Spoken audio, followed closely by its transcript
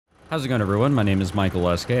How's it going, everyone? My name is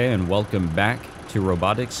Michael SK, and welcome back to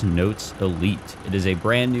Robotics Notes Elite. It is a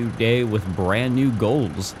brand new day with brand new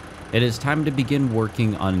goals. It is time to begin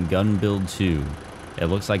working on Gun Build 2. It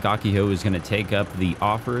looks like Akiho is going to take up the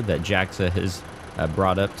offer that JAXA has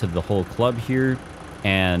brought up to the whole club here,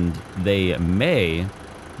 and they may,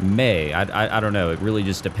 I don't know, it really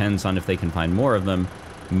just depends on if they can find more of them,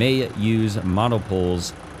 may use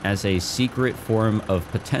monopoles as a secret form of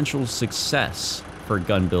potential success for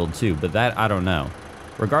Gun Build 2, but that, I don't know.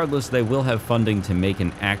 Regardless, they will have funding to make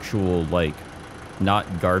an actual, like,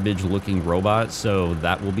 not garbage-looking robot, so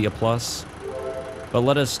that will be a plus. But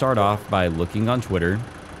let us start off by looking on Twitter.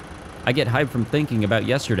 I get hyped from thinking about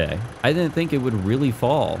yesterday. I didn't think it would really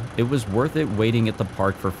fall. It was worth it waiting at the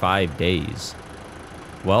park for 5 days.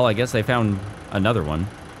 Well, I guess they found another one.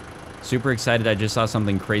 Super excited, I just saw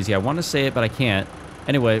something crazy. I want to say it, but I can't.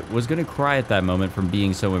 Anyway, was going to cry at that moment from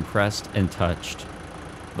being so impressed and touched.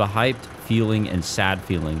 The hyped feeling and sad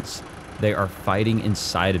feelings, they are fighting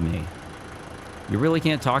inside of me. You really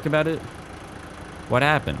can't talk about it? What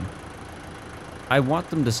happened? I want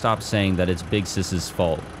them to stop saying that it's Big Sis's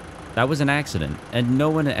fault. That was an accident, and no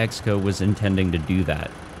one at Exco was intending to do that.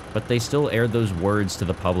 But they still aired those words to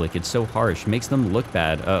the public. It's so harsh, makes them look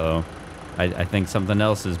bad. Uh-oh. I think something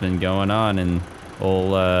else has been going on in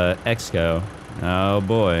old Exco. Oh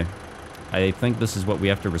boy. I think this is what we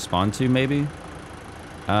have to respond to, maybe?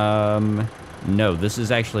 No, this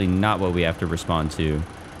is actually not what we have to respond to.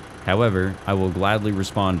 However, I will gladly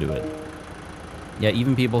respond to it. Yeah,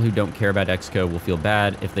 even people who don't care about Exco will feel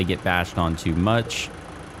bad if they get bashed on too much.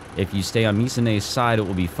 If you stay on Misane's side, it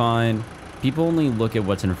will be fine. People only look at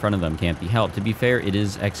what's in front of them, can't be helped. To be fair, it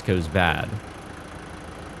is Exco's bad.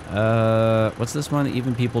 What's this one?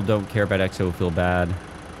 Even people don't care about Exco will feel bad.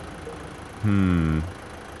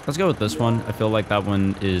 Let's go with this one. I feel like that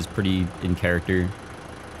one is pretty in character.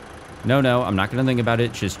 No, I'm not going to think about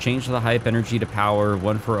it. Just change the hype energy to power.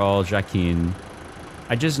 One for all, Jacqueline.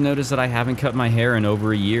 I just noticed that I haven't cut my hair in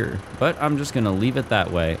over a year, but I'm just going to leave it that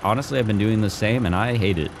way. Honestly, I've been doing the same, and I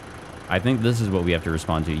hate it. I think this is what we have to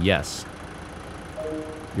respond to. Yes.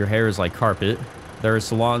 Your hair is like carpet. There are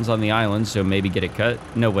salons on the island, so maybe get it cut.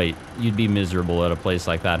 No, wait. You'd be miserable at a place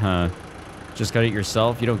like that, huh? Just cut it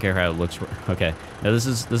yourself? You don't care how it looks. Okay. Now, this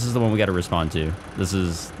is the one we got to respond to. This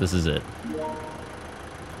is it.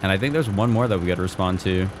 And I think there's one more that we got to respond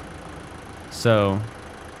to. So,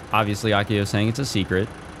 obviously, Akiho saying it's a secret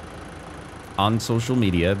on social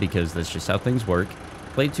media because that's just how things work.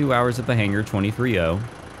 Played 2 hours at the hangar, 23-0.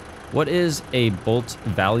 What is a Bolt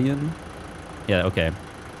Valiant? Yeah, okay.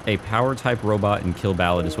 A power-type robot in Kill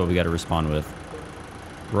Ballad is what we got to respond with.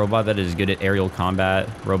 Robot that is good at aerial combat.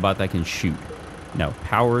 Robot that can shoot. No,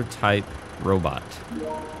 power-type robot.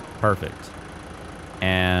 Perfect.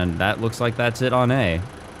 And that looks like that's it on A.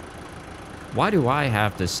 Why do I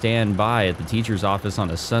have to stand by at the teacher's office on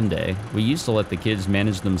a Sunday? We used to let the kids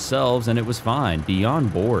manage themselves and it was fine.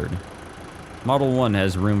 Beyond bored. Model 1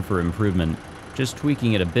 has room for improvement. Just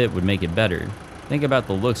tweaking it a bit would make it better. Think about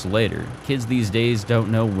the looks later. Kids these days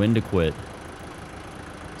don't know when to quit.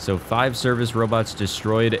 So 5 service robots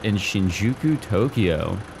destroyed in Shinjuku,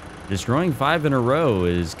 Tokyo. Destroying 5 in a row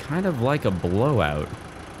is kind of like a blowout.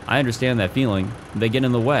 I understand that feeling. They get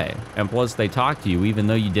in the way, and plus they talk to you even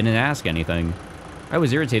though you didn't ask anything. I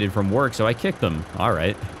was irritated from work, so I kicked them.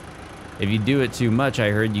 Alright. If you do it too much, I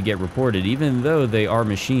heard you get reported, even though they are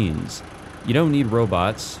machines. You don't need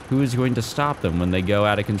robots. Who is going to stop them when they go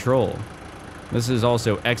out of control? This is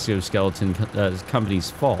also Exoskeleton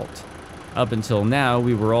Company's fault. Up until now,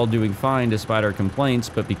 we were all doing fine despite our complaints,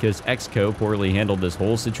 but because Exco poorly handled this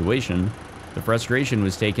whole situation, the frustration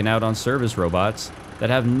was taken out on service robots that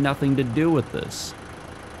have nothing to do with this.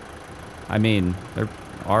 I mean, there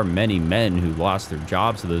are many men who lost their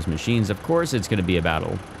jobs to those machines. Of course it's going to be a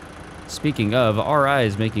battle. Speaking of, RI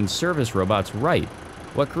is making service robots right.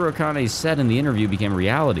 What Kurokane said in the interview became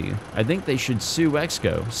reality. I think they should sue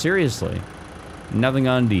Exco. Seriously. Nothing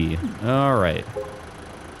on D. Alright.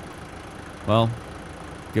 Well,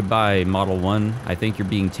 goodbye, Model 1. I think you're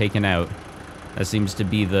being taken out. That seems to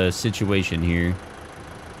be the situation here.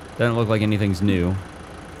 Doesn't look like anything's new.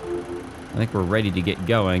 I think we're ready to get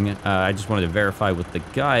going. I just wanted to verify with the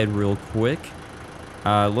guide real quick.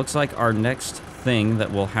 Looks like our next thing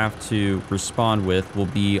that we'll have to respond with will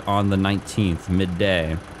be on the 19th,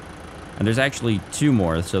 midday. And there's actually 2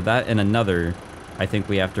 more, so that and another I think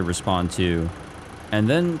we have to respond to. And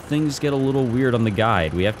then things get a little weird on the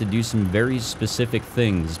guide. We have to do some very specific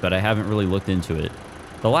things, but I haven't really looked into it.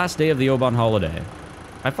 The last day of the Obon holiday.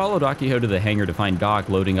 I followed Akiho to the hangar to find Doc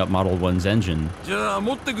loading up Model 1's engine.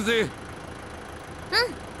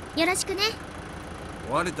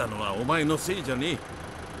 壊れたのはお前のせいじゃねえ。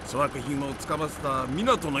粗悪品をつかませた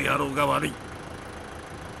港の野郎が悪い。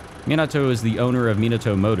 Minato is the owner of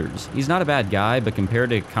Minato Motors. He's not a bad guy, but compared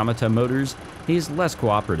to Kamata Motors, he's less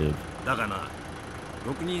cooperative. だがな、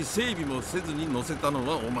ろくに整備もせずに乗せたの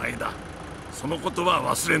はお前だ。そのことは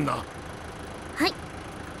忘れんな。はい。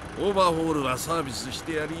オーバーホールはサービスし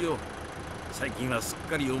てやるよ。最近はすっ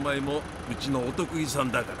かりお前もうちのお得意さ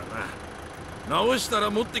んだからな。直したら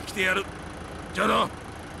持ってきてやる。じゃあな。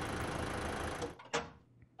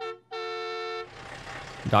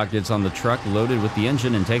 Doc gets on the truck loaded with the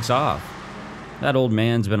engine and takes off. That old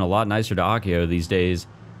man's been a lot nicer to Akiho these days.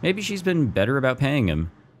 Maybe she's been better about paying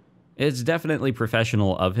him. It's definitely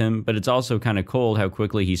professional of him, but it's also kind of cold how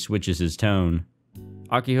quickly he switches his tone.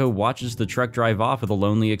 Akiho watches the truck drive off with a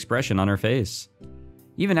lonely expression on her face.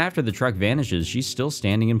 Even after the truck vanishes, she's still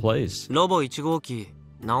standing in place. ロボ1号機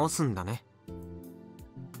直すんだね。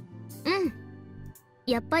うん。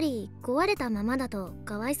やっぱり壊れたままだと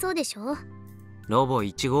かわいそうでしょ。ロボ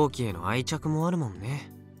1号機への愛着もあるもん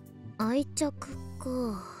ね。愛着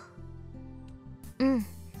か。うん。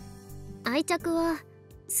愛着は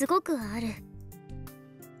すごくある。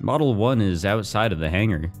Model 1 is outside of the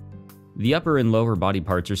hangar. The upper and lower body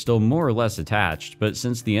parts are still more or less attached, but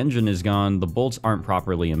since the engine is gone, the bolts aren't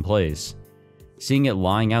properly in place. Seeing it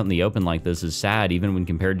lying out in the open like this is sad even when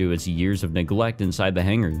compared to its years of neglect inside the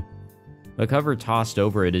hangar. The cover tossed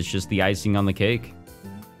over it is just the icing on the cake.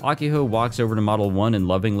 Akiho walks over to Model 1 and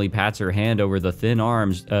lovingly pats her hand over the thin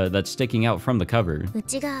arms that's sticking out from the cover. う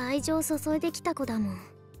ちが愛情を注いできた子だもん。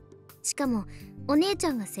しかもお姉ち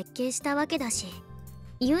ゃんが設計したわけだし、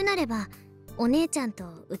言うなればお姉ちゃんと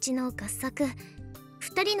うちの合作、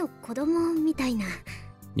二人の子供みたいな。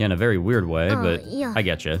Yeah, in a very weird way, but I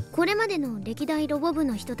get you. これまでの歴代ロボ部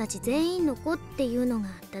の人たち全員の子っていうのが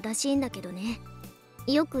正しいんだけどね。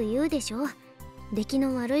よく言うでしょ。出来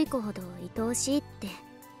の悪い子ほど愛おしいって。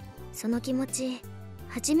その気持ち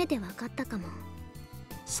初めて分かったかも。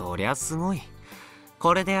そりゃすごい。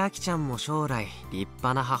これでアキちゃんも将来立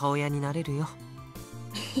派な母親になれるよ。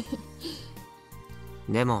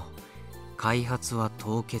でも開発は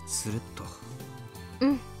凍結すると。う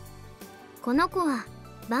ん。この子は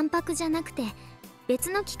万博じゃなくて別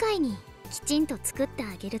の機会にきちんと作って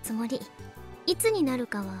あげるつもり。いつになる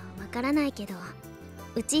かはわからないけど、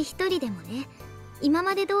うち一人でもね、今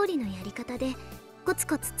まで通りのやり方でコツ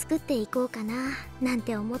コツ作っていこうかななん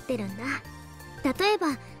て思ってるんだ。例え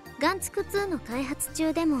ばガンツク2の開発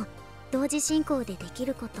中でも同時進行ででき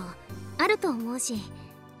ることあると思うし。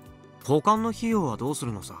保管の費用はどうす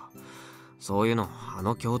るのさ。そういうのあ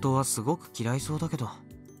の教頭はすごく嫌いそうだけど。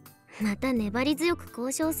また粘り強く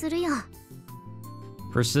交渉するよ。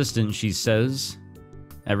 Persistent, she says.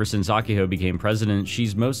 Ever since Akiho became president,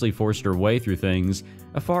 she's mostly forced her way through things,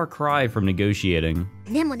 a far cry from negotiating.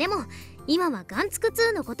 でも今はガンツク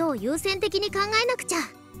2のことを優先的に考えなくちゃ。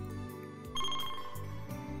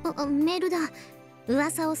メールだ。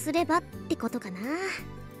噂をすればってことかな。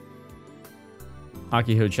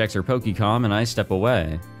Akiho checks her Pokecom and I step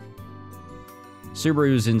away.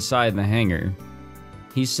 Subaru's inside the hangar.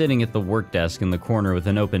 He's sitting at the work desk in the corner with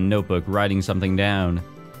an open notebook writing something down.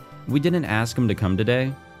 We didn't ask him to come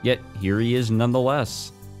today, yet here he is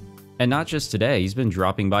nonetheless. And not just today, he's been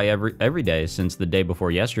dropping by every day since the day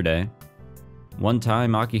before yesterday. One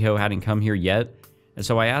time, Akiho hadn't come here yet, and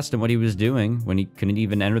so I asked him what he was doing when he couldn't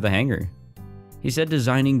even enter the hangar. He said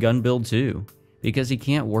designing gun build too. Because he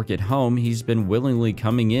can't work at home, he's been willingly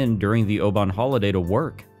coming in during the Oban holiday to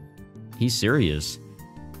work. He's serious.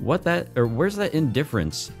 Where's that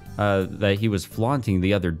indifference that he was flaunting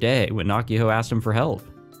the other day when Akiho asked him for help?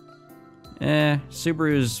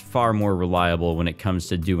 Subaru's far more reliable when it comes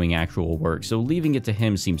to doing actual work, so leaving it to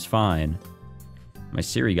him seems fine. My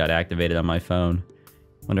Siri got activated on my phone.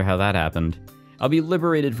 Wonder how that happened. I'll be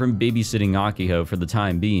liberated from babysitting Akiho for the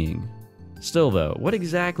time being. Still though, what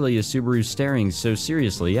exactly is Subaru staring so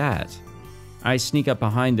seriously at? I sneak up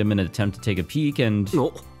behind him in an attempt to take a peek and...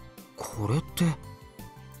 これって。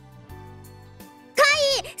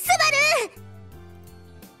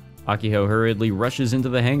Akiho hurriedly rushes into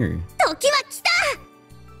the hangar. 時は来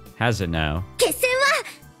た。 Has it now? 決戦は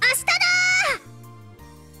明日だ。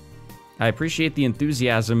 I appreciate the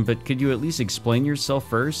enthusiasm, but could you at least explain yourself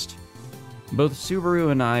first? Both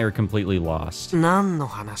Subaru and I are completely lost. 何の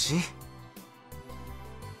話？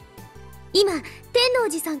今、天王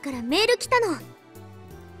寺さんからメール来たの。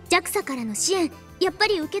JAXA からの支援、やっぱ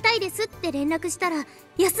り受けたいですって連絡したら、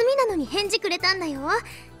休みなのに返事くれたんだよ。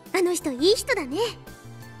あの人いい人だね。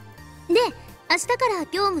で、明日から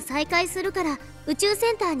業務再開するから宇宙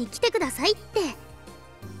センターに来てくださいって。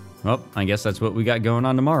Well, I guess that's what we got going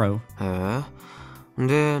on tomorrow. へえ、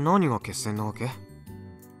で、何が決戦なわけ？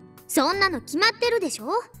そんなの決まってるでしょ。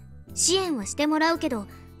支援はしてもらうけど、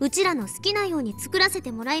うちらの好きなように作らせ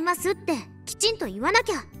てもらいますってきちんと言わな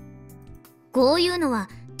きゃ。こういうのは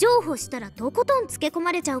譲歩したらとことんつけ込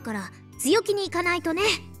まれちゃうから強気にいかないとね。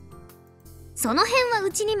その辺は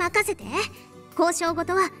うちに任せて。交渉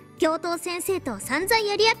事は教頭先生と散々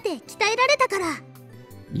やり合って鍛えられたから。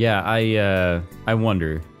Yeah, I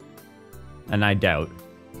wonder. And I doubt.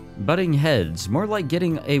 Butting heads, more like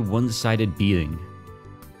getting a one-sided beating.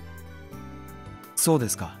 そうで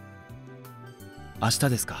すか。明日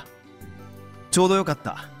ですか。ちょうどよかっ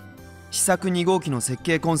た。試作2号機の設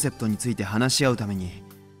計コンセプトについて話し合うために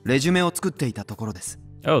レジュメを作っていたところです。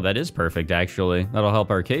Oh, that is perfect, actually. That'll help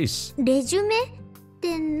our case. レジュメっ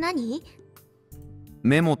て何？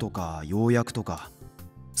メモとか要約とか、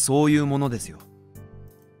そういうものですよ。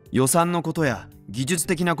予算のことや技術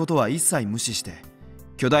的なことは一切無視して、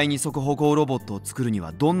巨大二足歩行ロボットを作るに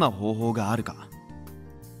はどんな方法があるか、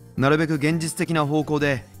なるべく現実的な方向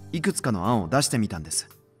でいくつかの案を出してみたんです。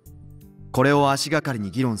これを足がかり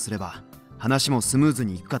に議論すれば話もスムーズ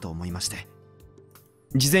にいくかと思いまして。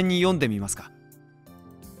事前に読んでみますか。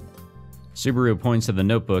Subaru points to the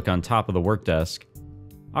notebook on top of the work desk.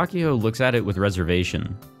 Akiho looks at it with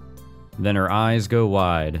reservation. Then her eyes go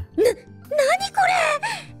wide. 何これ？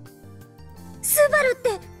スバルって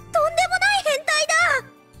とんでもない変態だ！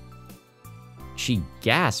 She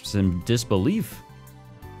gasps in disbelief.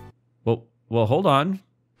 Well, hold on.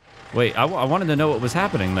 Wait, I wanted to know what was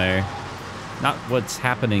happening there. Not what's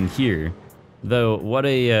happening here. Though, what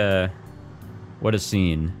a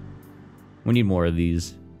scene. We need more of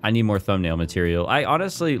these. I need more thumbnail material. I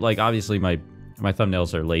honestly, like, obviously my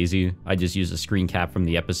thumbnails are lazy. I just use a screen cap from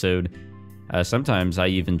the episode. Sometimes I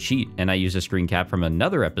even cheat and I use a screen cap from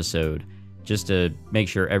another episode just to make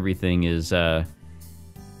sure everything is,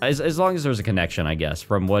 as long as there's a connection, I guess,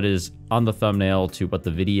 from what is on the thumbnail to what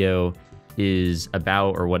the video is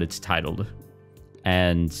about or what it's titled.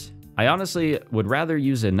 And I honestly would rather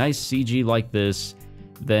use a nice CG like this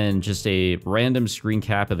than just a random screen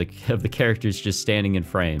cap of the characters just standing in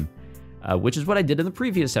frame, which is what I did in the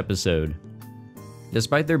previous episode.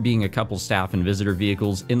 Despite there being a couple staff and visitor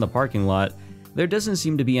vehicles in the parking lot, there doesn't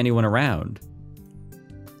seem to be anyone around.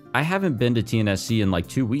 I haven't been to TNSC in like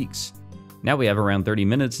 2 weeks. Now we have around 30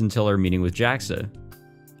 minutes until our meeting with JAXA.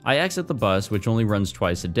 I exit the bus, which only runs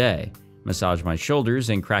twice a day, massage my shoulders,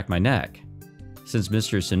 and crack my neck. Since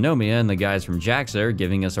Mr. Senomiya and the guys from JAXA are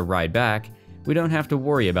giving us a ride back, we don't have to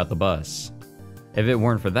worry about the bus. If it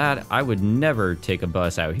weren't for that, I would never take a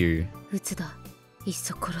bus out here. It's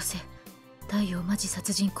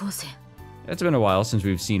been a while since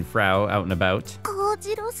we've seen Frau out and about.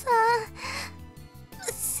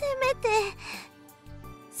 せめて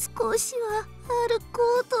少しは歩こ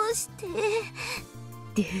うとして。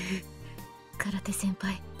空手先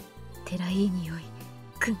輩、てらいい匂い。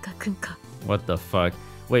くんかくんか。What the fuck?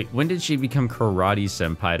 Wait, when did she become karate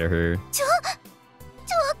senpai to her? ちょっ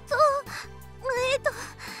と、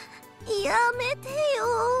やめて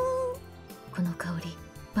よ。この香り、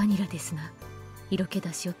バニラですな。色気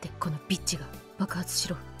出しよってこのビッチが爆発し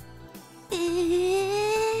ろ。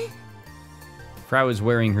Frau is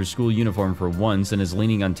wearing her school uniform for once and is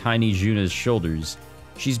leaning on tiny Juna's shoulders.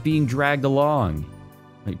 She's being dragged along.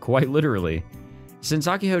 Like, quite literally. Since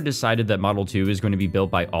Akiho decided that Model 2 is going to be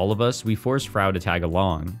built by all of us, we forced Frau to tag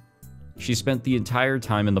along. She spent the entire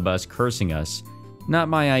time in the bus cursing us. Not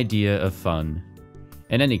my idea of fun.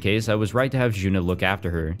 In any case, I was right to have Juna look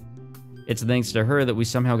after her. It's thanks to her that we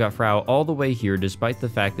somehow got Frau all the way here despite the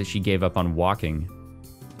fact that she gave up on walking.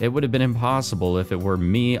 It would have been impossible if it were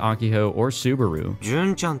me, Akiho, or Subaru.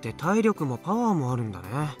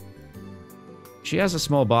 She has a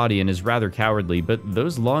small body and is rather cowardly, but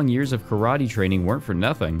those long years of karate training weren't for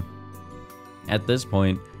nothing. At this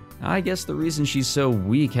point, I guess the reason she's so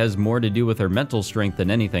weak has more to do with her mental strength than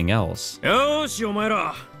anything else. Oh,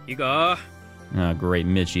 great,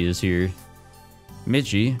 Michi is here.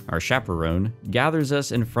 Michi, our chaperone, gathers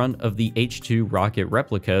us in front of the H2 rocket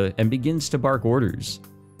replica and begins to bark orders.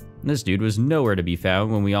 This dude was nowhere to be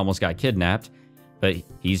found when we almost got kidnapped, but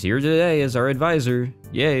he's here today as our advisor.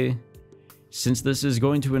 Yay. Since this is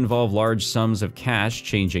going to involve large sums of cash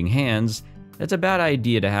changing hands, it's a bad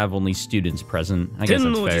idea to have only students present. I guess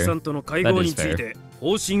that's fair. That is fair.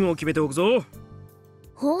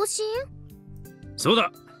 方針？そう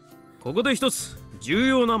だ。ここで一つ重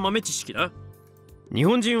要な豆知識だ。日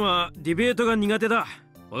本人はディベートが苦手だ。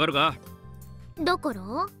わかるか？だから？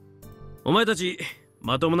お前たち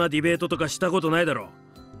まともなディベートとかしたことないだろう。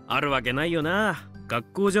あるわけないよな。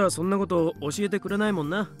学校じゃそんなこと教えてくれないもん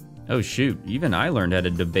な。Oh shoot, even I learned how to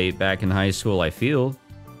debate back in high school, I feel.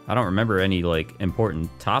 I don't remember any, like, important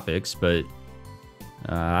topics, but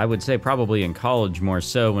I would say probably in college more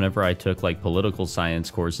so whenever I took, like, political science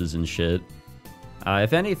courses and shit.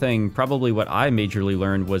 If anything, probably what I majorly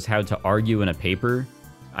learned was how to argue in a paper.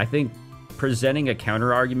 I think presenting a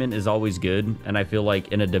counter-argument is always good, and I feel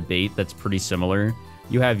like in a debate that's pretty similar.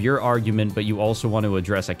 You have your argument, but you also want to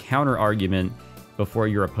address a counter-argument before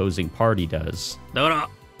your opposing party does. だから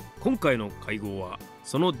今回の会合は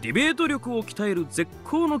そのディベート力を鍛える絶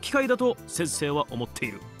好の機会だと先生は思って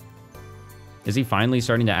いる。 Is he finally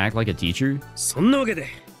starting to act like a teacher? そんなわけで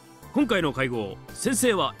今回の会合、先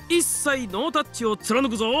生は一切ノータッチを貫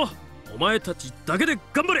くぞ。お前たちだけで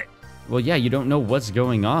頑張れ。 Well, yeah, you don't know what's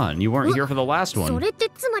going on. You weren't here for the last そ one. れっ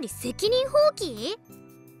てつまり責任放棄？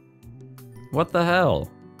 What the hell?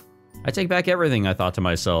 I take back everything I thought to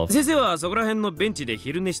myself. 先生はそこら辺のベンチで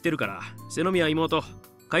昼寝してるから、瀬宮妹、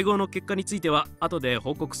会合の結果については後で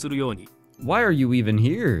報告するように。 Why are you even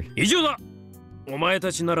here? 以上だ。お前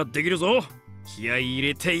たちならできるぞ。気合い入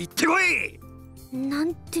れて行ってこい。な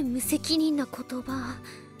んて無責任な言葉。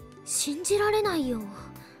信じられないよ。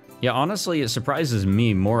 Yeah, honestly, it surprises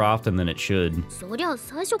me more often than it should. そりゃ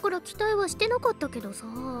最初から期待はしてなかったけどさ。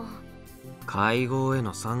会合へ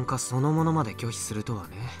の参加そのものまで拒否するとは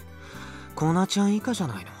ね。コナちゃん以下じゃ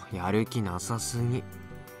ないの。やる気なさすぎ。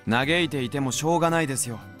嘆いていてもしょうがないです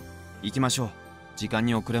よ。行きましょう。時間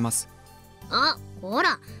に遅れます。あ、ほ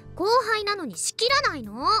ら、後輩なのに仕切らない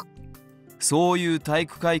の？そういう体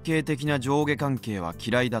育会系的な上下関係は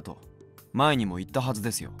嫌いだと前にも言ったはず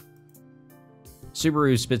ですよ。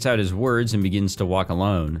 Subaru spits out his words and begins to walk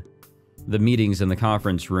alone. The meeting's in the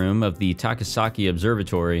conference room of the Takasaki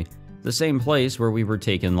Observatory, the same place where we were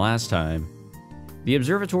taken last time. The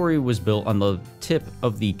observatory was built on the tip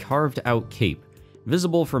of the carved-out cape.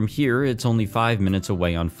 Visible from here, it's only 5 minutes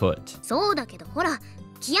away on foot. そうだけどほら、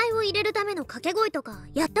気合を入れるための掛け声とか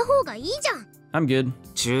やった方がいいじゃん。I'm good.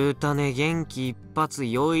 中種元気一発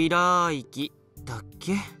よいらーいきだっ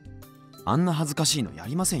け？あんな恥ずかしいのや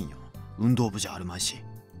りませんよ。運動部じゃあるまいし。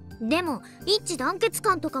でも一致団結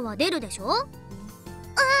感とかは出るでしょ？みんな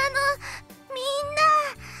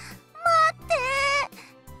待って。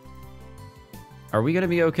 Are we gonna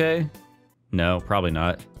be okay? No, probably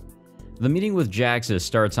not. The meeting with JAXA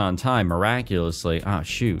starts on time miraculously. Ah,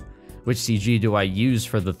 shoot. Which CG do I use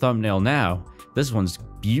for the thumbnail now? This one's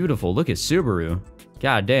beautiful. Look at Subaru.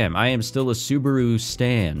 God damn, I am still a Subaru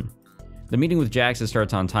stan. The meeting with JAXA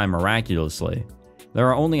starts on time miraculously. There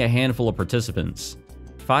are only a handful of participants.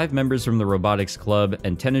 5 members from the Robotics Club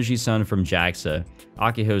and Teneji-san from JAXA.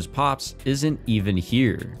 Akiho's pops isn't even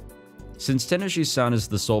here. Since Teneji-san is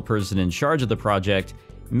the sole person in charge of the project,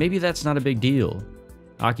 maybe that's not a big deal.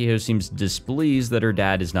 Akiho seems displeased that her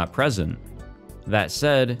dad is not present. That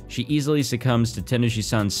said, she easily succumbs to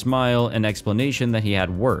Teneji-san's smile and explanation that he had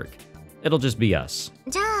work. It'll just be us.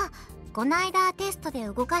 じゃあ、この間テストで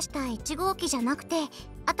動かした1号機じゃなくて、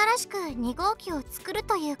新しく2号機を作る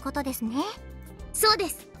ということですね。そうで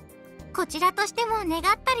す。こちらとしても願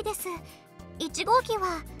ったりです。1号機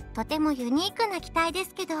はとてもユニークな機体で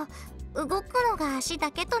すけど、動くのが足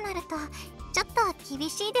だけとなるとちょっと厳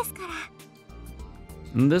しいですから。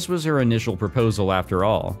This was her initial proposal after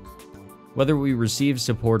all. Whether we received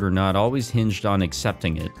support or not always hinged on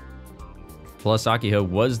accepting it. Plus, Akiho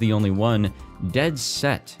was the only one dead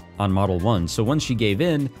set on Model 1, so once she gave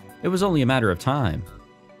in, it was only a matter of time.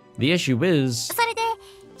 The issue is... それで、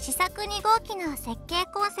試作2号機の設計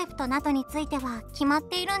コンセプトなどについては決まっ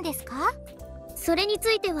ているんですか？それにつ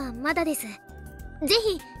いてはまだです。ぜ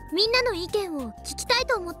ひ、みんなの意見を聞きたい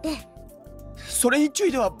と思って。それにつ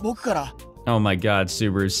いては僕から。Oh my god,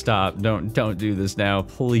 Subaru, stop. Don't do this now,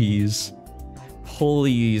 please.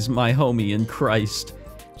 Please, my homie in Christ.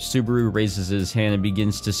 Subaru raises his hand and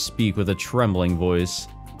begins to speak with a trembling voice.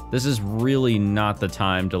 This is really not the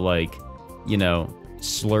time to, like, you know,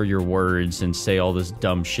 slur your words and say all this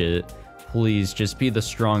dumb shit. Please, just be the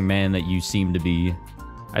strong man that you seem to be.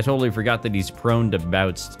 I totally forgot that he's prone to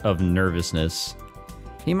bouts of nervousness.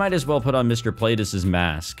 He might as well put on Mr. Platus's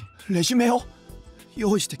mask. レジュメを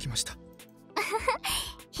用意してきました。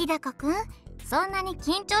日高くん、そんなに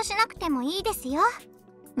緊張しなくてもいいですよ。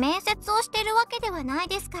面接をしてるわけではない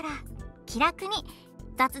ですから、気楽に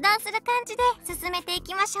雑談する感じで進めてい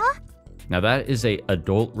きましょう。Now that is a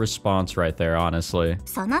adult response right there, honestly.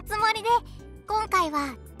 そのつもりで、今回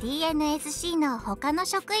は DNSC の他の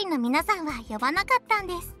職員の皆さんは呼ばなかったん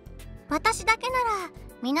です。私だけなら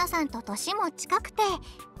皆さんと年も近くて、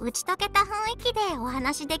打ち解けた雰囲気でお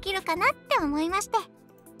話できるかなって思いまして。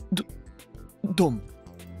どうも。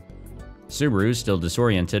Subaru, still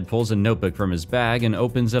disoriented, pulls a notebook from his bag and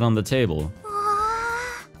opens it on the table.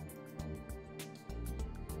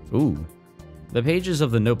 Ooh. The pages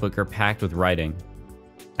of the notebook are packed with writing.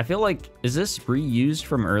 I feel like, is this reused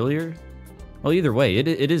from earlier? Well, either way,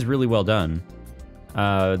 it is really well done.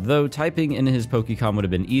 Though typing in his Pokecom would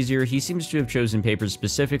have been easier, he seems to have chosen paper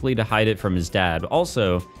specifically to hide it from his dad.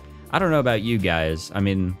 Also, I don't know about you guys. I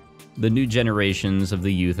mean, the new generations of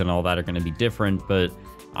the youth and all that are going to be different, but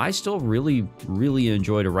I still really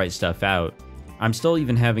enjoy to write stuff out. I'm still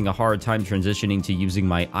even having a hard time transitioning to using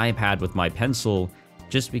my iPad with my pencil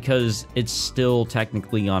just because it's still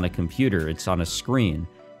technically on a computer. It's on a screen.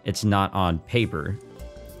 It's not on paper.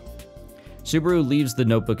 Subaru leaves the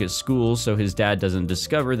notebook at school so his dad doesn't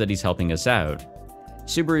discover that he's helping us out.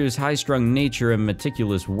 Subaru's high-strung nature and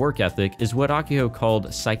meticulous work ethic is what Akiho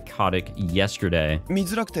called psychotic yesterday. 見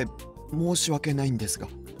づらくて申し訳ないんですが。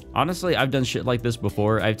 Honestly, I've done shit like this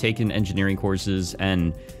before. I've taken engineering courses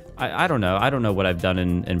and I don't know what I've done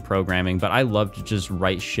in programming, but I love to just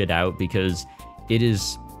write shit out because it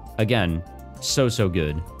is, again, so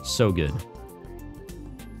good. So good.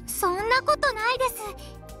 そんなことないです。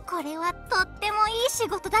これはとってもいい仕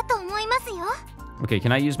事だと思いますよ。 Okay,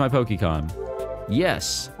 can I use my Pokecom?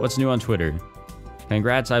 Yes. What's new on Twitter?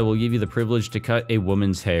 Congrats, I will give you the privilege to cut a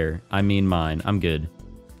woman's hair. I mean mine. I'm good.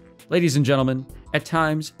 Ladies and gentlemen, at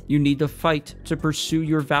times, you need to fight to pursue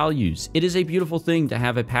your values. It is a beautiful thing to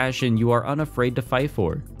have a passion you are unafraid to fight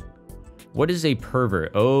for. What is a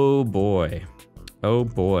pervert? Oh boy. Oh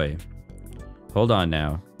boy. Hold on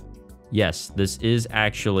now. Yes, this is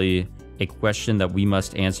actually a question that we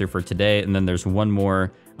must answer for today, and then there's one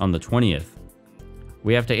more on the 20th.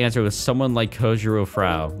 We have to answer with someone like Kojiro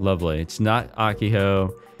Frau. Lovely. It's not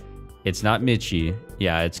Akiho. It's not Michi.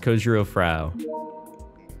 Yeah, it's Kojiro Frau.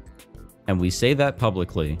 And we say that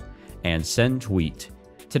publicly and send tweet.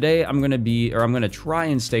 Today I'm gonna try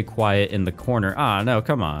and stay quiet in the corner. Ah, no,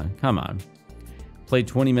 come on. Played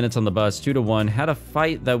 20 minutes on the bus, 2-1, had a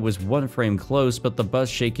fight that was 1 frame close, but the bus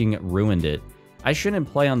shaking ruined it. I shouldn't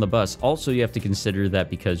play on the bus. Also, you have to consider that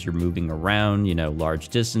because you're moving around, you know, large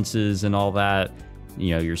distances and all that,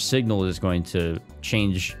 you know, your signal is going to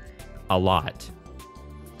change a lot.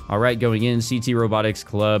 All right, going in, CT Robotics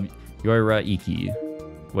Club, Yoira Iki.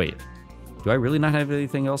 Wait, do I really not have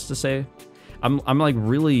anything else to say? I'm like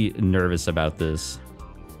really nervous about this.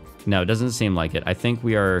 No, it doesn't seem like it. I think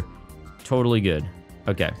we are totally good.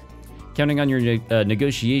 Okay. Counting on your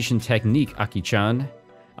negotiation technique, Aki-chan.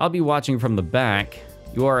 I'll be watching from the back.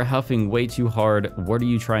 You are huffing way too hard. What are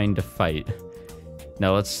you trying to fight?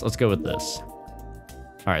 Now let's go with this.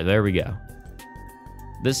 All right, there we go.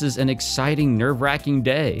 This is an exciting, nerve-wracking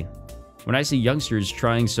day. When I see youngsters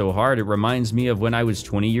trying so hard, it reminds me of when I was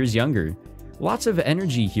 20 years younger. Lots of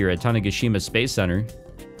energy here at Tanegashima Space Center.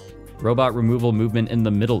 Robot removal movement in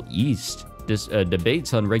the Middle East.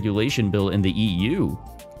 Debates on regulation bill in the EU.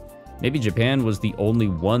 Maybe Japan was the only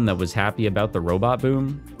one that was happy about the robot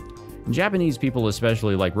boom. Japanese people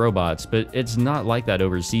especially like robots, but it's not like that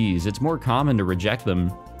overseas. It's more common to reject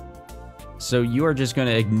them. So you are just going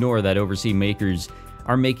to ignore that overseas makers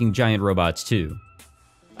are making giant robots too.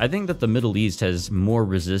 I think that the Middle East has more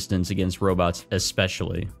resistance against robots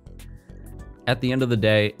especially. At the end of the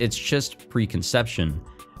day, it's just preconception.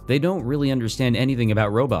 They don't really understand anything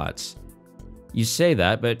about robots. You say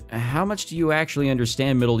that, but how much do you actually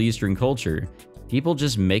understand Middle Eastern culture? People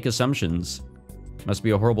just make assumptions. Must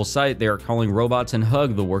be a horrible sight. They are calling robots and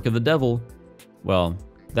hug the work of the devil. Well,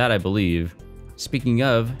 that I believe. Speaking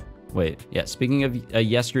of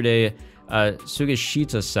yesterday,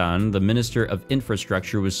 Sugeshita-san, the Minister of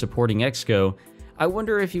Infrastructure, was supporting EXCO. I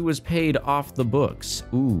wonder if he was paid off the books.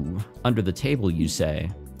 Ooh, under the table, you say.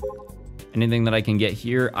 Anything that I can get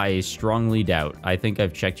here, I strongly doubt. I think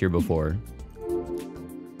I've checked here before.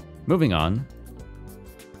 Moving on.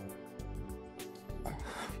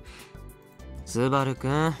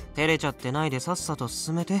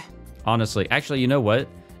 Honestly, actually, you know what?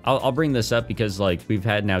 I'll bring this up because like we've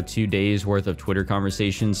had now 2 days worth of Twitter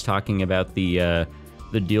conversations talking about the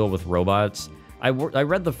deal with robots. I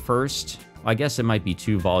read the first, I guess it might be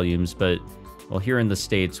 2 volumes, but well, here in the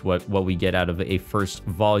States, what we get out of a first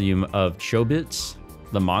volume of Chobits,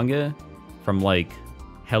 the manga from like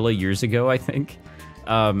hella years ago, I think.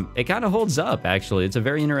 It kind of holds up, actually. It's a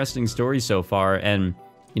very interesting story so far, and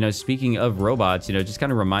you know, speaking of robots, you know, it just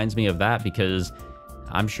kind of reminds me of that because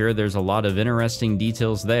I'm sure there's a lot of interesting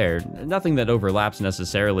details there. Nothing that overlaps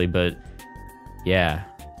necessarily, but yeah,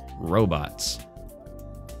 robots.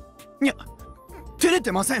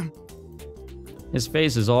 His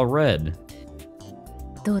face is all red.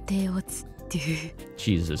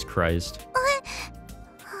 Jesus Christ.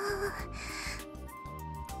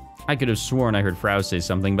 I could have sworn I heard Frau say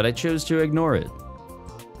something, but I chose to ignore it.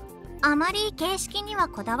 あまり形式には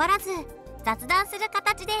こだわらず雑談する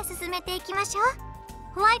形で進めていきましょう。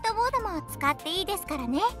ホワイトボードも使っていいですから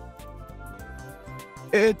ね。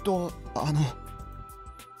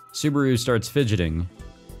Subaru starts fidgeting.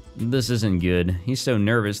 This isn't good. He's so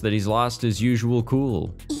nervous that he's lost his usual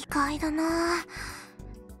cool. 意外だな。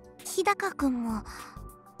日高くんも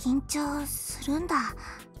緊張するんだ。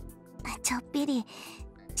ちょっぴり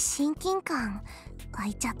親近感湧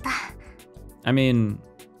いちゃった。I mean,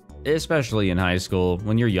 especially in high school,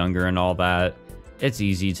 when you're younger and all that, it's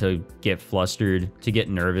easy to get flustered, to get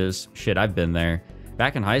nervous. Shit, I've been there.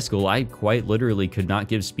 Back in high school, I quite literally could not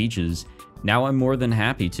give speeches. Now I'm more than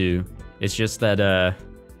happy to. It's just that,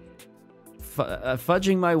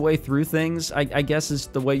 fudging my way through things, I guess is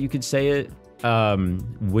the way you could say it.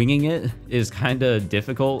 Winging it is kind of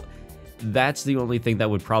difficult. That's the only thing that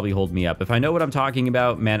would probably hold me up. If I know what I'm talking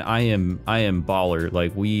about, man, I am baller.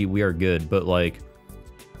 Like, we are good. But like,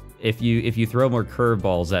 if you throw more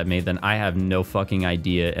curveballs at me, then I have no fucking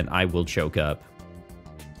idea and I will choke up.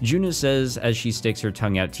 Juna says as she sticks her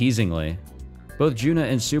tongue out teasingly. Both Juna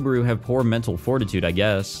and Subaru have poor mental fortitude, I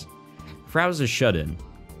guess. Frau's a shut-in,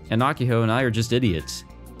 and Akiho and I are just idiots.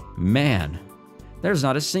 Man, there's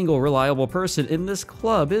not a single reliable person in this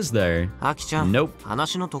club, is there? Aki-chan, nope.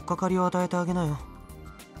 話の取っかかりを与えてあげなよ。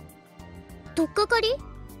取っかかり？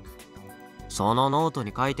そのノート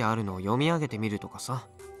に書いてあるのを読み上げてみるとかさ。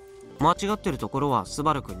間違ってるところはス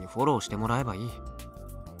バル君にフォローしてもらえばいい。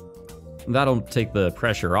That'll take the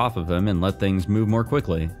pressure off of him and let things move more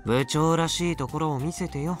quickly. 部長らしいところを見せ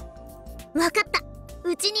てよ。わかった。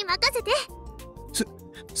うちに任せて。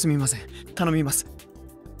すみません。頼みます。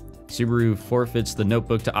Subaru forfeits the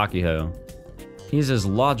notebook to Akiho. He's as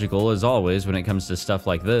logical as always when it comes to stuff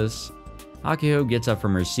like this. Akiho gets up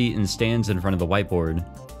from her seat and stands in front of the whiteboard.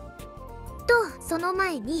 と、その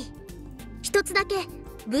前に一つだけ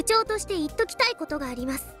部長として言っときたいことがあり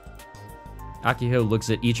ます。Akiho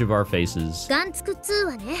looks at each of our faces. ガンツク2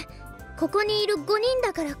はね、ここにいる5人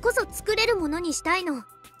だからこそ作れるものにしたいの。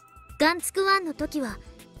ガンツク1の時は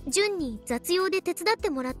純に雑用で手伝っ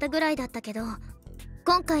てもらったぐらいだったけど、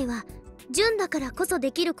今回は純だからこそ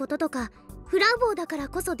できることとか、フラウボーだから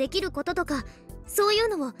こそできることとか、そうい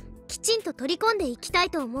うのをきちんと取り込んでいきた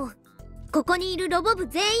いと思う。ここにいるロボ部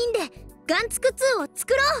全員でガンツク2を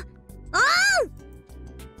作ろう。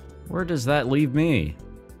おう！ Where does that leave me?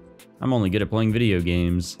 I'm only good at playing video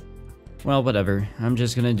games. Well, whatever. I'm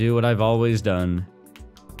just gonna do what I've always done.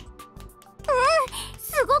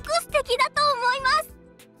 すごく素敵だと思います。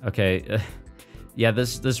Okay, yeah,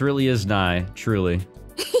 this really is Nai, truly.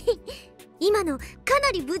 今のか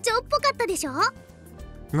なり部長っぽかったでしょ？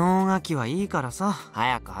脳書きはいいからさ、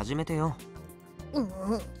早く始めてよ。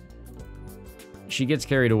She gets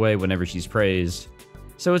carried away whenever she's praised,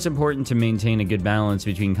 so it's important to maintain a good balance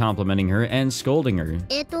between complimenting her and scolding her.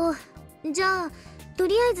 じゃあと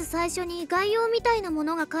りあえず最初に概要みたいなも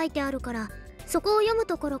のが書いてあるから、そこを読む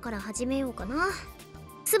ところから始めようかな。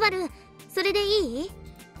スバル、それでいい？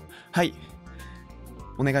はい、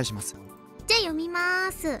お願いします。じゃあ読み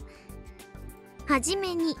ます。はじ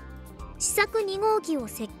めに試作2号機を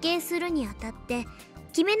設計するにあたって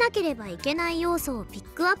決めなければいけない要素をピ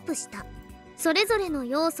ックアップした。それぞれの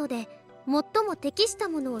要素で最も適した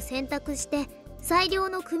ものを選択して最良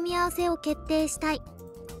の組み合わせを決定したい。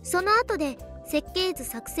その後で設計図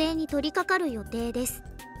作成に取り掛かる予定です。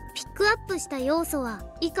ピックアップした要素は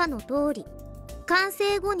以下の通り。完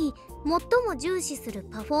成後に最も重視する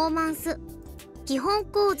パフォーマンス、基本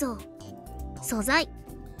構造、素材、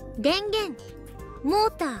電源、モ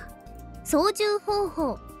ーター、操縦方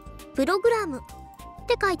法、プログラムっ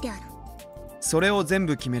て書いてある。それを全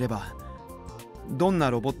部決めればどんな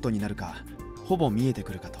ロボットになるかほぼ見えて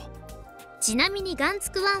くるかと。ちなみにガン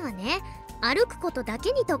ツク1はね、歩くことだ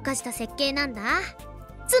けに特化した設計なんだ。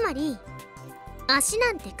つまり足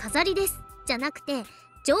なんて飾りですじゃなくて、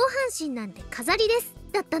上半身なんて飾りです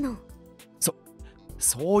だったの。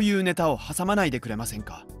そういうネタを挟まないでくれません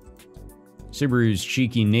か。 Subaru's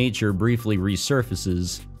cheeky nature briefly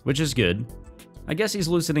resurfaces, which is good. I guess he's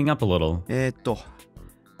loosening up a little.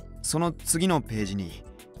 その次のページに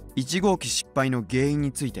1号機失敗の原因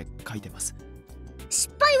について書いてます。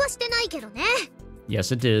失敗はしてないけどね。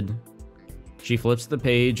 Yes, it did. She flips the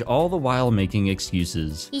page, all the while making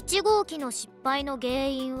excuses. 1号機の失敗の原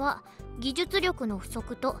因は技術力の不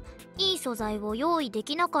足といい素材を用意で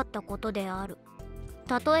きなかったことである。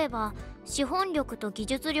例えば資本力と技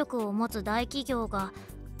術力を持つ大企業が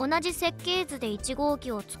同じ設計図で1号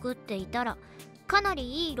機を作っていたら、かな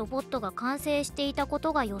りいいロボットが完成していたこ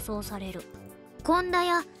とが予想される。ホンダ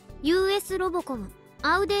や US ロボコム、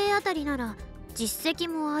アウデーあたりなら実績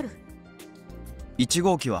もある。1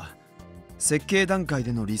号機は設計段階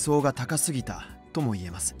での理想が高すぎたとも言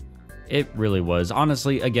えます。 It really was.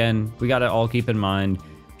 Honestly, again, we gotta all keep in mind,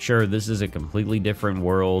 sure, this is a completely different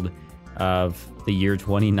world of the year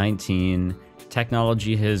 2019.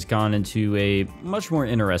 Technology has gone into a much more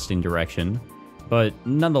interesting direction, but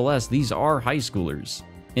nonetheless, these are high schoolers.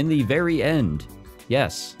 In the very end,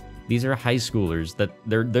 yes, these are high schoolers that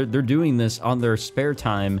they're doing this on their spare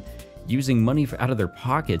time, using money out of their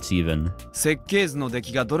pockets even. 設計図の出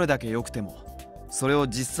来がどれだけ良くても、それを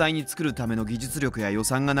実際に作るための技術力や予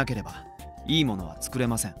算がなければいいものは作れ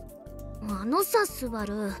ません。さスバ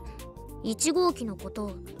ル、1号機のこと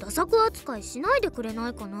をダ作扱いしないでくれな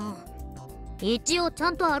いかな。一応ち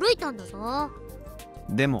ゃんと歩いたんだぞ。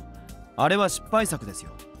でもあれは失敗作です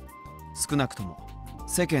よ。少なくとも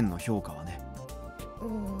世間の評価はね。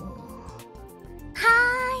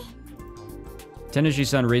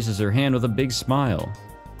Taneshi-san raises her hand with a big smile.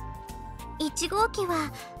 1号機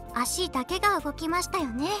は足だけが動きましたよ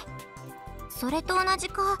ね。それと同じ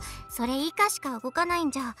か、それ以下しか動かない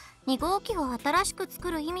んじゃ2号機を新しく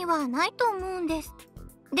作る意味はないと思うんです。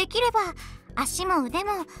できれば足も腕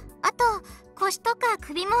も、あと腰とか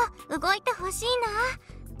首も動いてほしい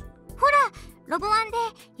な。ほら、ロボワンで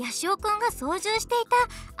ヤシオくんが操縦してい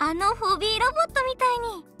たあのホビーロボットみたい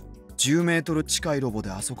に。10メートル近いロボ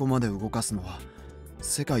であそこまで動かすのは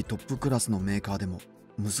世界トップクラスのメーカーでも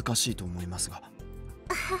難しいと思いますが。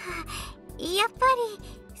やっぱ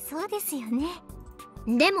りそうですよね。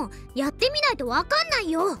でもやってみないとわかんな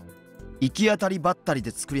いよ。行き当たりばったり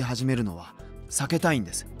で作り始めるのは避けたいん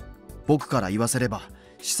です。僕から言わせれば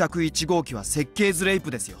試作1号機は設計図レイプ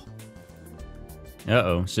ですよ。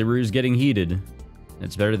Uh-oh, Subaru's getting heated.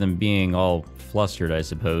 It's better than being all flustered, I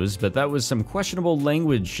suppose, but that was some questionable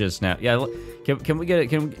language just now. Yeah, can we get a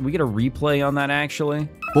replay on that actually?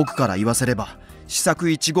 僕から言わせれば試作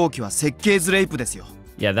1号機は設計図レイプですよ。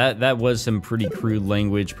Yeah, that was some pretty crude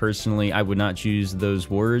language. Personally, I would not choose those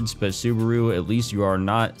words, but Subaru, at least you are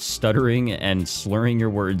not stuttering and slurring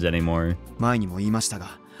your words anymore. 前にも言いました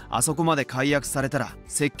が、あそこまで解約されたら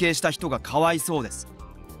設計した人がかわいそうです。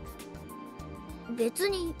別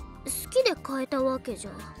に好きで変えたわけじ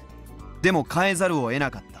ゃ。でも変えざるを得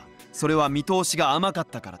なかった。それは見通しが甘かっ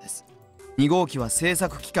たからです。2号機は制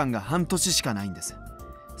作期間が半年しかないんです。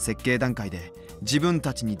設計段階で自分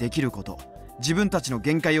たちにできること、自分たちの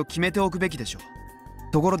限界を決めておくべきでしょ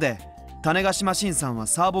う。ところで種子島新さんは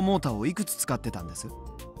サーボモーターをいくつ使ってたんです？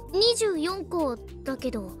 24個だ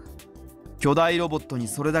けど。巨大ロボットに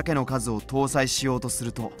それだけの数を搭載しようとす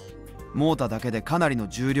るとモーターだけでかなりの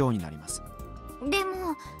重量になります。で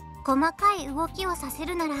も細かい動きをさせ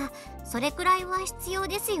るならそれくらいは必要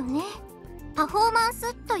ですよね。パフォーマン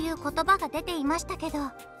スという言葉が出ていましたけど、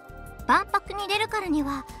万博に出るからに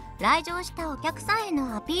は来場したお客さんへ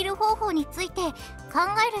のアピール方法について考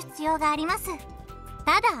える必要があります。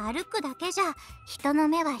ただ歩くだけじゃ人の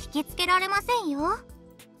目は引きつけられませんよ。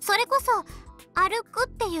それこそ歩く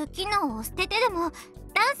っていう機能を捨ててでもダン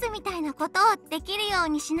スみたいなことをできるよう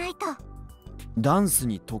にしないと。ダンス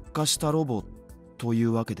に特化したロボとい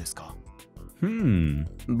うわけですか。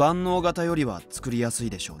万能型よりは作りやすい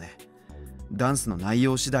でしょうね。ダンスの内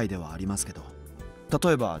容次第ではありますけど、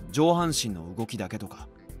例えば上半身の動きだけとか。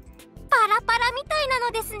パラパラみたいな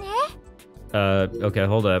のですね。Okay,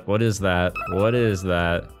 hold up. What is that? What is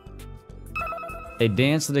that? A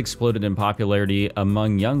dance that exploded in popularity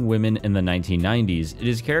among young women in the 1990s. It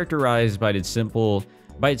is characterized by its simple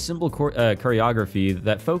choreography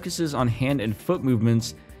that focuses on hand and foot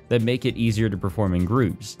movements that make it easier to perform in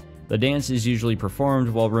groups. The dance is usually performed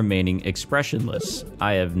while remaining expressionless.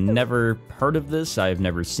 I have never heard of this. I have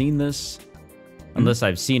never seen this. Unless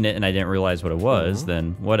I've seen it and I didn't realize what it was,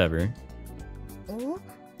 then whatever.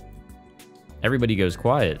 Everybody goes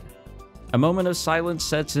quiet. A moment of silence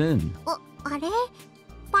sets in. あれ？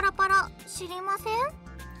パラパラ知りません？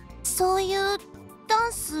そういうダ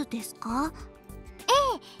ンスですか？え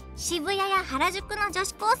え、渋谷や原宿の女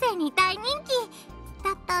子高生に大人気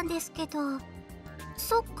だったんですけど。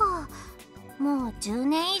そっか、もう10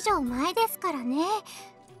年以上前ですからね。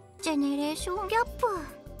ジェネレーションギャップ。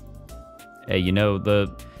Hey, you know,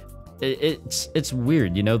 it's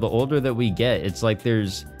weird, you know, the older that we get, it's like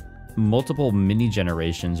there's multiple mini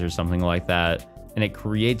generations or something like that, and it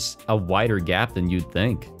creates a wider gap than you'd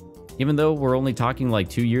think. Even though we're only talking like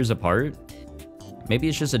 2 years apart, maybe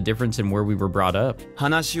it's just a difference in where we were brought up.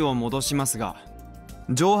 話を戻しますが、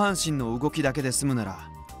上半身の動きだけで済むなら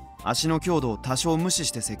足の強度を多少無視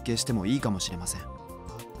して設計してもいいかもしれません。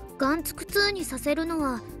ガンツク2にさせるの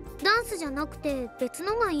はダンスじゃなくて別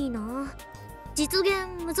のがいいな。実現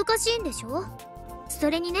難しいんでしょ？そ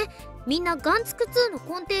れにね、みんなガンツク2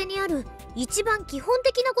の根底にある一番基本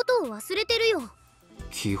的なことを忘れてるよ。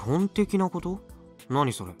基本的なこと？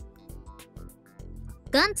何それ？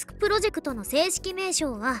ガンツクプロジェクトの正式名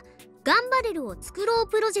称はガンバレルを作ろう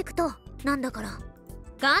プロジェクトなんだから。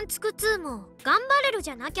ガンツク2もガンバレル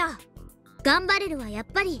じゃなきゃ。ガンバレルはやっ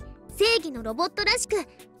ぱり正義のロボットらしく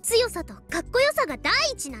強さとかっこよさが第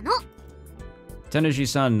一なの。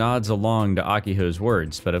Taneshi-san nods along to Akiho's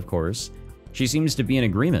words, but of course, she seems to be in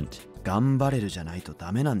agreement. ガンバレルじゃないと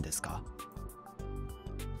ダメなんですか？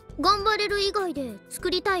ガンバレル以外で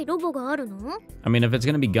作りたいロボがあるの？ I mean, if it's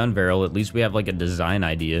gonna be gun barrel, at least we have like a design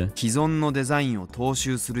idea. 既存のデザインを踏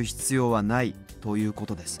襲する必要はないというこ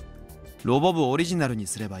とです。ロボ部オリジナルに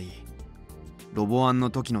すればいい。ロボ1の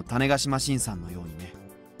時の種子島新さんのようにね。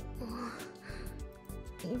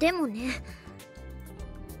でもね。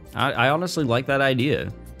I honestly like that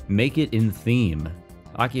idea. Make it in theme.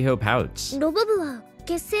 Akiho pouts. ロボ部は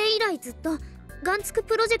結成以来ずっとガンツク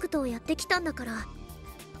プロジェクトをやってきたんだから、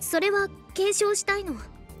それは継承したいの。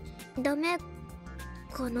ダメ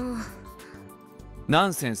かな。ナ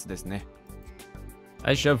ンセンスですね。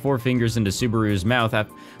I shove 4 fingers into Subaru's mouth.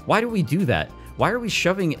 Why do we do that? Why are we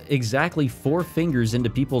shoving exactly 4 fingers into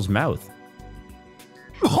people's mouth?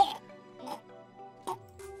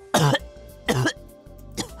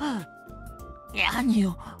 何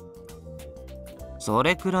よ。そ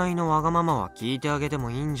れくらいのわがままは聞いてあげて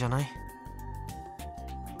もいいんじゃない？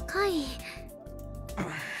カイ。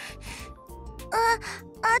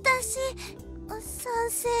私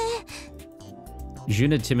賛成。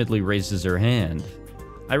Juna timidly raises her hand.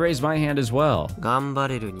 I raise my hand as well. 頑張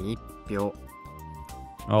れるに1票。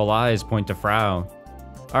All eyes point to Frau.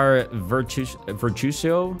 Our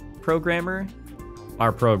Virtuoso programmer?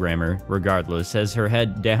 Our programmer, regardless, has her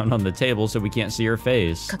head down on the table so we can't see her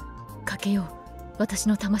face. かけよう。私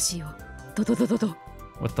の魂を。ドドドドド。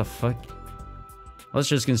What the fuck? Let's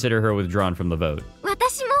just consider her withdrawn from the vote.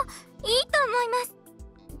 私もいいと思います。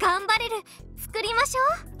頑張れる作りましょ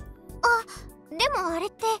う。あ、でもあれっ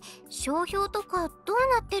て商標とかどう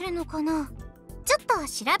なってるのかな。ちょっと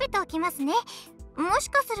調べておきますね。もし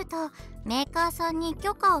かするとメーカーさんに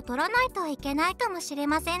許可を取らないといけないかもしれ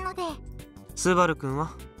ませんので。スバル君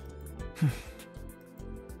は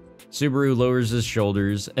Subaru lowers his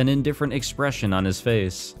shoulders, an indifferent expression on his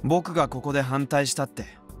face. 僕がここで反対したって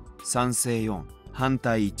賛成4、反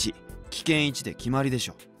対1、棄権1で決まりでし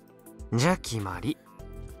ょ。じゃ決まり。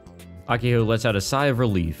Akiho lets out a sigh of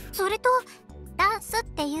relief. それとダンスっ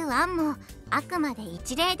ていう案もあくまで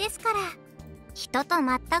一例ですから、人と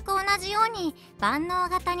全く同じように万能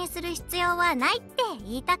型にする必要はないって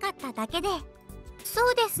言いたかっただけで。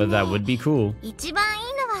そうですね。 But that would be cool. 一番いい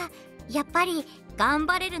のはやっぱり頑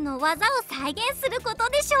張れるの技を再現すること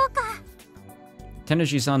でしょうか。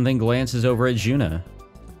Taneshi-san then glances over at Juna.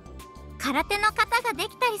 空手の型がで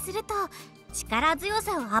きたりすると力強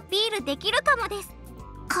さをアピールできるかもです。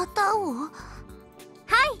型を？はい、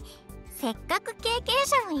せっかく経験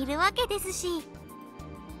者もいるわけですし。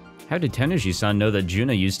How did Taneshi-san know that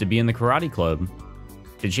Juna used to be in the karate club?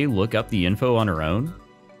 Did she look up the info on her own?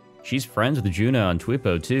 She's friends with Juna on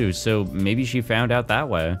Twipo too, so maybe she found out that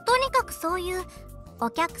way. とにかくそういう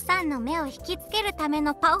お客さんの目を引きつけるため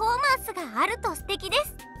のパフォーマンスがあると素敵で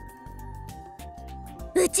す。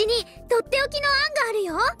うちにとっておきの案がある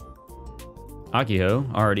よ。Akiho,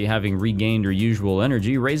 already having regained her usual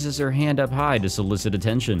energy, raises her hand up high to solicit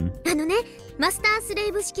attention. マスタースレ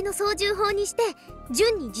イブ式の操縦法にして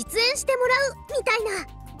順に実演してもらうみたい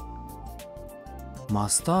な。マ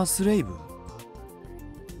スタースレイブ？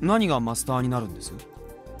何がマスターになるんです？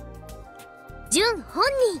順本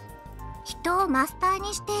人。人をマスター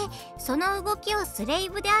にしてその動きをスレイ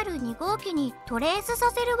ブである2号機にトレース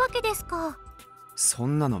させるわけですか。そ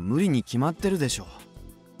んなの無理に決まってるでしょ。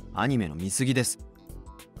アニメの見過ぎです。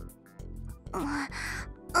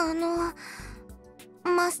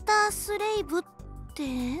マスタースレイブっ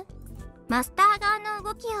てマスター側の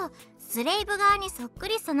動きをスレイブ側にそっく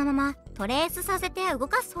りそのままトレースさせて動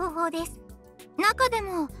かす方法です。中で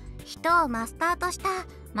も人をマスターとした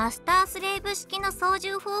マスタースレイブ式の操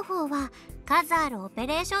縦方法は数あるオペ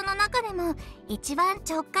レーションの中でも一番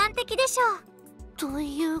直感的でしょう。と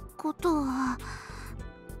いうことは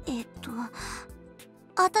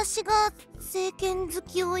私が聖剣好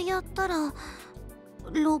きをやったら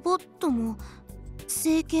ロボットも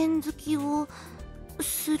聖剣好きを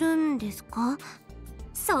するんですか？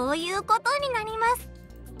そういうことになりま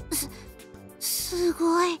す。す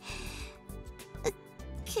ごい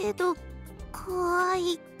けど怖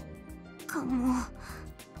いかも。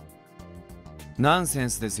ナンセン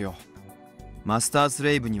スですよ。マスタース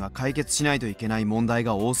レイブには解決しないといけない問題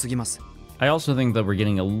が多すぎます。I also think that we're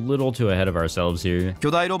getting a little too ahead of ourselves here. 巨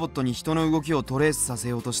大ロボットに人の動きをトレースさせ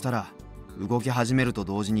ようとしたら、動き始めると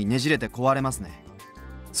同時にねじれて壊れますね。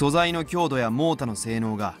素材の強度やモータの性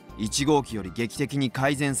能が1号機より劇的に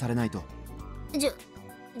改善されないと。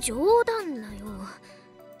冗談だよ。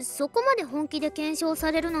そこまで本気で検証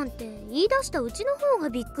されるなんて言い出したうちの方が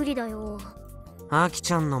びっくりだよ。アキ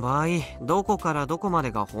ちゃんの場合、どこからどこまで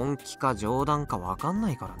が本気か冗談かわかん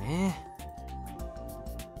ないからね。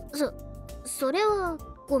それは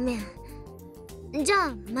ごめん。じゃ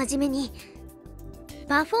あ真面目に、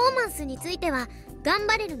パフォーマンスについてはガン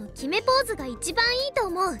バレルの決めポーズが一番いいと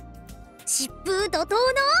思う。疾風怒涛の元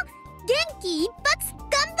気一発ガン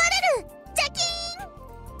バレルジャキーン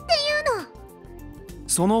っていうの。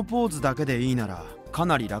そのポーズだけでいいならか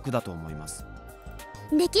なり楽だと思います。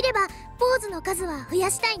できればポーズの数は増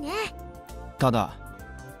やしたいね。ただ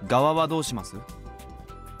側はどうします？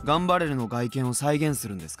ガンバレルの外見を再現す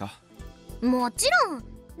るんですか？もちろん。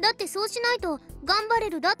だってそうしないとガンバレ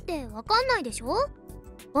ルだってわかんないでしょ。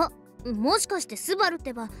もしかしてスバルっ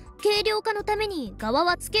てば軽量化のために側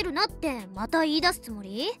はつけるなってまた言い出すつも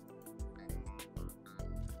り？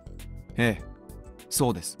ええ、そ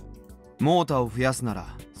うです。モーターを増やすな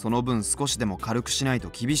らその分少しでも軽くしないと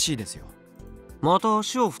厳しいですよ。また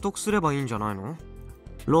足を太くすればいいんじゃないの？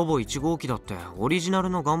ロボ1号機だってオリジナル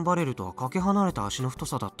のガンバレルとはかけ離れた足の太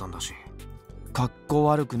さだったんだし。かっこ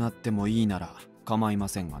悪くなってもいいなら構いま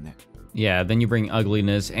せんがね。Yeah, then you bring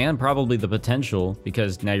ugliness and probably the potential,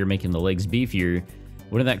 because now you're making the legs beefier.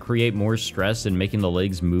 Wouldn't that create more stress in making the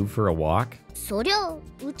legs move for a walk? そりゃう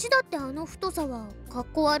ちだってあの太さはかっ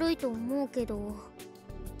こ悪いと思うけど。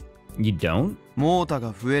You don't? モーター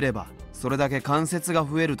が増えればそれだけ関節が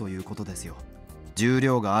増えるということですよ。重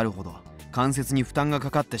量があるほど関節に負担が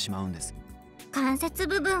かかってしまうんです。関節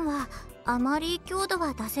部分はあまり強度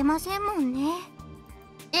は出せませんもんね。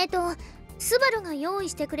スバルが用意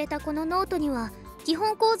してくれたこのノートには基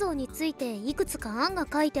本構造についていくつか案が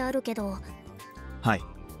書いてあるけど。はい、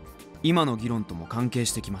今の議論とも関係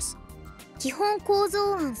してきます。基本構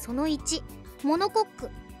造案その1、モノコック。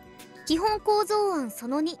基本構造案そ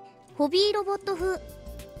の2、ホビーロボット風。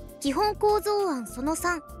基本構造案その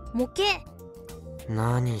3、模型。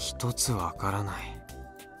何一つわからない。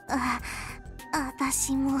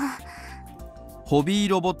私も。ホビー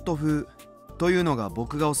ロボット風というのが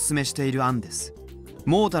僕がおすすめしている案です。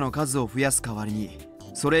モータの数を増やす代わりに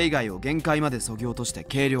それ以外を限界まで削ぎ落として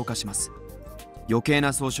軽量化します。余計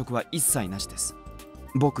な装飾は一切なしです。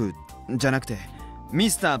僕じゃなくてミ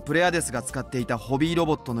スタープレアデスが使っていたホビーロ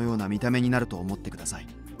ボットのような見た目になると思ってください。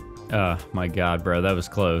Oh my god, bro, that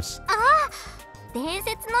was close. 伝説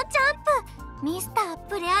のチャンプ、ミスター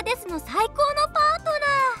プレアデスの最高のパート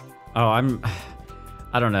ナー。Oh,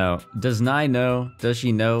 I don't know. Does Nai know? Does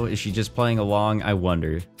she know? Is she just playing along? I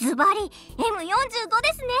wonder. ズバリ M45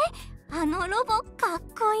 ですね。あのロボかっ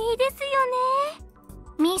こいいですよ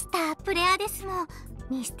ね。ミスタープレアデスも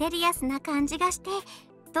ミステリアスな感じがして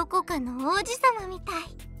どこかの王子様みたい。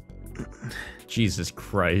Jesus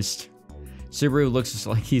Christ. Subaru looks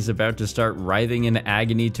like he's about to start writhing in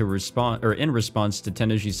agony to respond, or in response to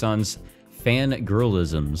Teneji-san's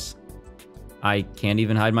fangirlisms. I can't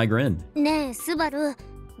even hide my grin. ねえスバル、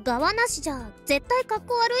側なしじゃ絶対かっ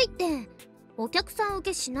こ悪いってお客さん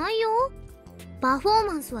受けしないよ。パフォー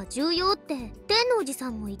マンスは重要って天のおじさ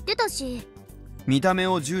んも言ってたし。見た目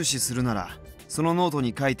を重視するならそのノート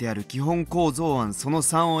に書いてある基本構造案その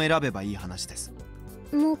3を選べばいい話です。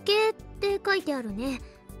模型って書いてあるね。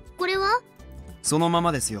これはそのま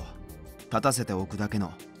まですよ。立たせておくだけ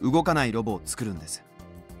の動かないロボを作るんです。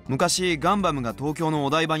昔ガンバムが東京のお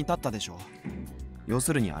台場に立ったでしょ。要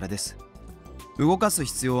するにあれです。動かす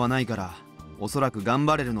必要はないからおそらくガン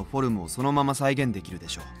バレルのフォルムをそのまま再現できるで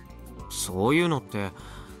しょう。そういうのって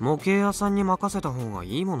模型屋さんに任せた方が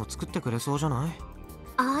いいもの作ってくれそうじゃない？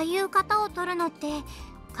ああいう型を取るのって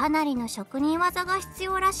かなりの職人技が必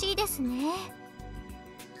要らしいですね。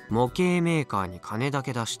模型メーカーに金だ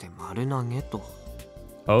け出して丸投げと。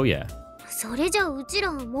Oh yeah. それじゃうち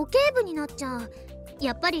ら模型部になっちゃう。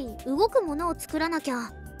やっぱり動くものを作らなき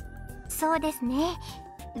ゃ。そうですね。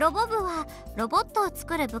ロボ部はロボットを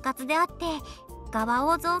作る部活であって側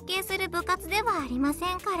を造形する部活ではありま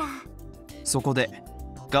せんから。そこで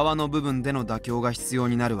側の部分での妥協が必要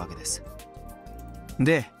になるわけです。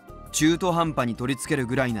で中途半端に取り付ける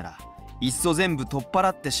ぐらいならいっそ全部取っ払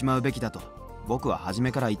ってしまうべきだと僕は初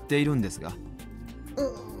めから言っているんですが。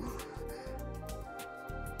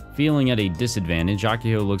Feeling at a disadvantage,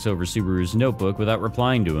 Akiho looks over Subaru's notebook without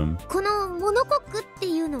replying to him. このモノコックって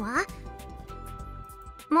いうのは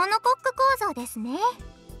モノコック構造ですね。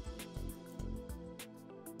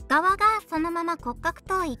側がそのまま骨格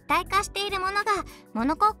と一体化しているものがモ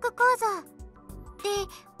ノコック構造で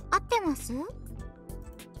合ってます？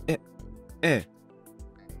ええ、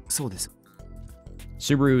そうです。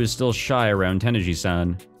Subaru is still shy around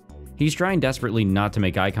Teneji-san. He's trying desperately not to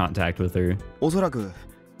make eye contact with her. おそらく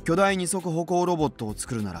巨大二足歩行ロボットを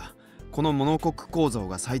作るならこのモノコック構造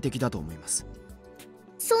が最適だと思います。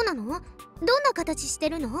そうなの？どんな形して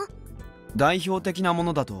るの？代表的なも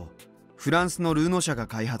のだとフランスのルーノ社が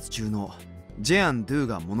開発中のジェアン・ドゥ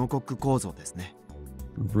がモノコック構造ですね。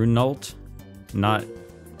Renault? Not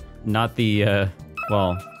the,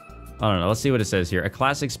 well, I don't know. Let's see what it says here. A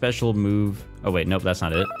classic special move. Oh, wait, nope, that's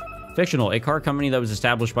not it. Fictional, a car company that was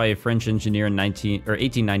established by a French engineer in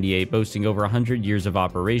 1898, boasting over 100 years of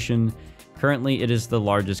operation. Currently, it is the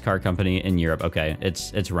largest car company in Europe. Okay,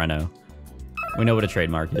 it's Renault. We know what a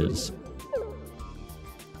trademark is.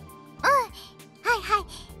 はいは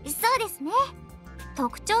い、そうですね。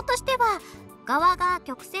特徴としては側が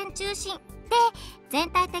曲線中心で全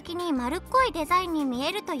体的に丸っこいデザインに見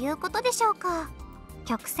えるということでしょうか。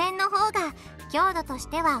曲線の方が強度とし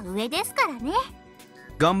ては上ですからね。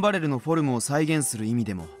ガンバレルのフォルムを再現する意味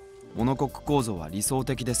でもモノコック構造は理想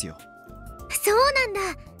的ですよ。そうな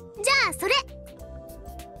んだ。じゃあそれ。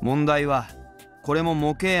問題はこれも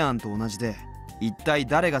模型案と同じで一体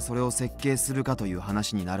誰がそれを設計するかという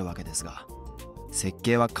話になるわけですが、設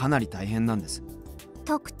計はかなり大変なんです。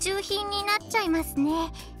特注品になっちゃいますね。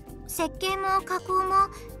設計も加工も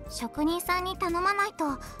職人さんに頼まないと。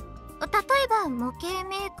例えば模型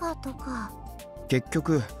メーカーとか。結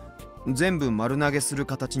局全部丸投げする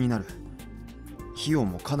形になる。費用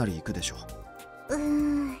もかなりいくでしょう。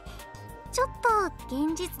ちょっと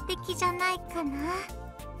現実的じゃないかな。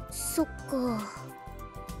そっか。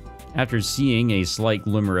After seeing a slight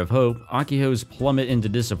glimmer of hope, Akiho's plummet into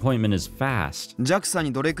disappointment is fast. JAXA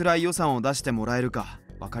にどれくらい予算を出してもらえるか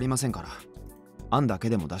分かりませんから、案だけ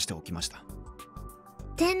でも出しておきました。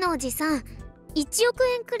天王寺さん、1億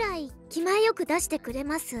円くらい気前よく出してくれ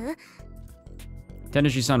ます？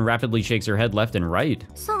 Teneji-san rapidly shakes her head left and right.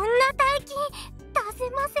 そんな大金出せ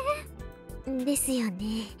ません。ですよ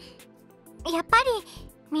ね。やっぱり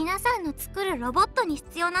皆さんの作るロボットに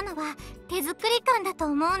必要なのは手作り感だと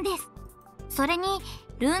思うんです。それに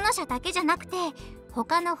ルーノ社だけじゃなくて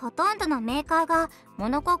他のほとんどのメーカーがモ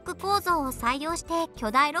ノコック構造を採用して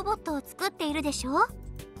巨大ロボットを作っているでしょ。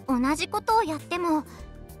同じことをやっても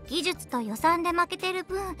技術と予算で負けてる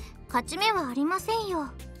分勝ち目はありませんよ。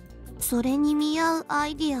それに見合うア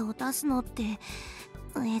イディアを出すのって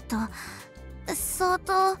相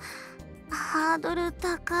当ハードル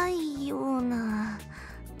高いような。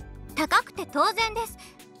高くて当然です。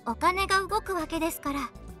お金が動くわけですから。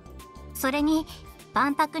それに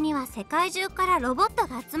万博には世界中からロボット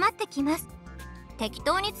が集まってきます。適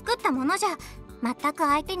当に作ったものじゃ全く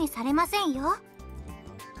相手にされませんよ。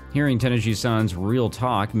Hearing Teneji-san's real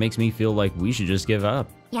talk makes me feel like we should just give up.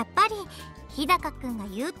 やっぱり日高くんが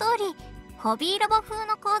言う通りホビーロボ風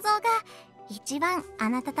の構造が一番あ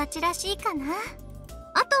なたたちらしいかな。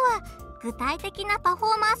あとは具体的なパフ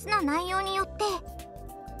ォーマンスの内容によって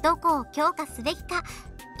どこを強化すべきか、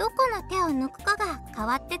どこの手を抜くかが変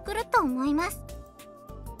わってくると思います。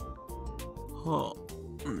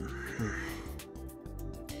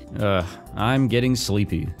I'm getting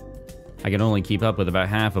sleepy. I can only keep up with about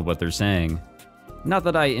half of what they're saying. Not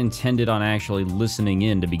that I intended on actually listening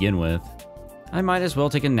in to begin with. I might as well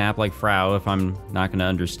take a nap like Frau if I'm not going to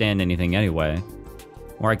understand anything anyway.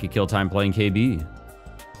 Or I could kill time playing KB.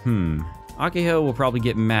 Akiho will probably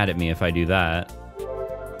get mad at me if I do that.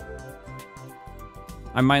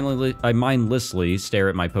 I mindlessly stare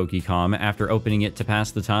at my Pokecom after opening it to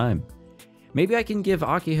pass the time. Maybe I can give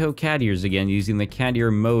Akiho cat ears again using the cat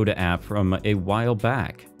ear mode app from a while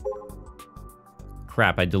back.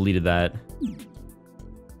 Crap, I deleted that.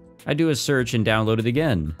 I do a search and download it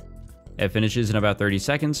again. It finishes in about 30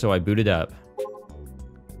 seconds, so I boot it up.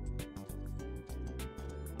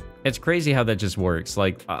 It's crazy how that just works.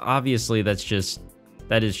 Like, obviously that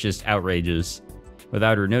is just outrageous.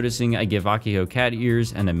 Without her noticing, I give Akiho cat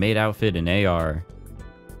ears and a maid outfit in AR.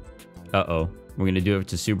 Uh-oh. We're gonna do it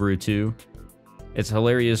to Subaru too? It's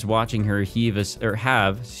hilarious watching her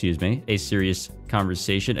have a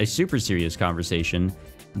super serious conversation,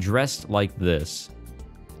 dressed like this.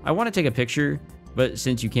 I want to take a picture, but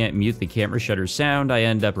since you can't mute the camera shutter sound, I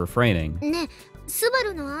end up refraining. ね、スバ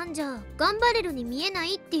ルの案じゃ頑張れるに見えな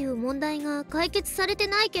いっていう問題が解決されて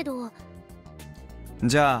ないけど。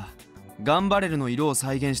じゃあ、ガンバレルの色を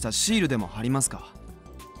再現したシールでも貼りますか。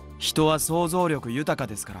人は想像力豊か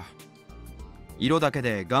ですから。色だけ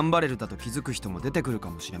でガンバレルだと気づく人も出てくるか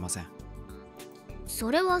もしれません。そ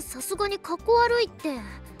れはさすがにかっこ悪いって。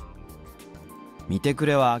見てく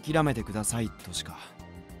れは諦めてくださいとしか。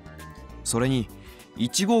それに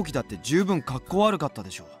1号機だって十分かっこ悪かった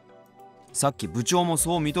でしょ。さっき部長も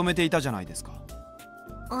そう認めていたじゃないですか。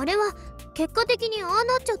あれは結果的にああ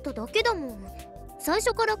なっちゃっただけだもん。最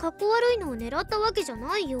初からかっこ悪いのを狙ったわけじゃ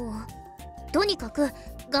ないよ。とにかく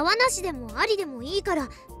側なしでもありでもいいからガ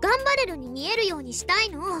ンバレルに見えるようにしたい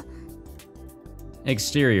の。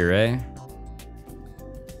Exterior, eh?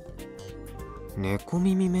 猫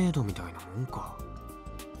耳メイドみたいなもんか。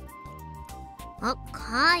あ、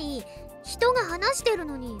カイ、人が話してる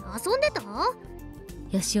のに遊んでた？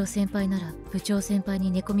ヤシオ先輩なら部長先輩に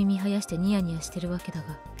猫耳生やしてニヤニヤしてるわけだ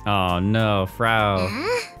が。Oh no, Frau.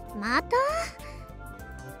 また？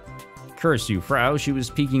 Curse you, Frau. She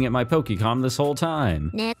was peeking at my Pokecom this whole time.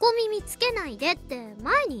 猫耳つけないでって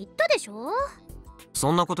前に言ったでしょ。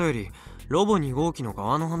そんなことよりロボ2号機の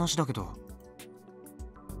側の話だけど、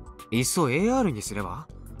いっそ AR にすれば？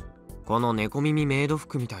この猫耳メイド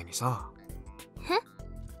服みたいにさ。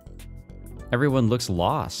Everyone looks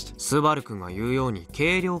lost. スバル君が言うように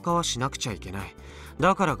軽量化はしなくちゃいけない。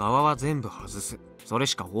だから側は全部外す。それ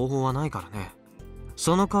しか方法はないからね。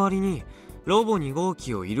その代わりにロボ2号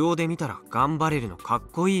機をイルオで見たら頑張れるのかっ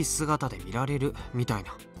こいい姿で見られるみたい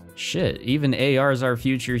な。Shit, even AR is our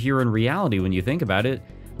future here in reality when you think about it.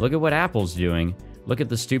 Look at what Apple's doing. Look at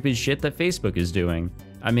the stupid shit that Facebook is doing.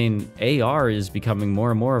 I mean, AR is becoming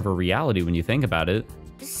more and more of a reality when you think about it.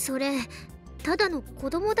 それただの子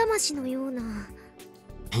供騙しのような。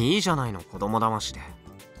いいじゃないの、子供騙しで。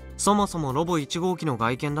そもそもロボ1号機の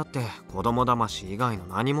外見だって子供騙し以外の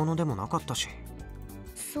何者でもなかったし。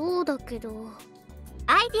そうだけど、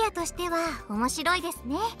アイディアとしては面白いです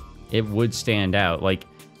ね。It would stand out. Like,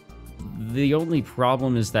 the only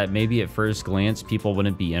problem is that maybe at first glance people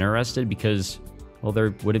wouldn't be interested because, well,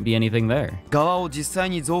 there wouldn't be anything there. 側を実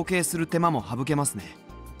際に造形する手間も省けますね。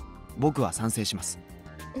僕は賛成します。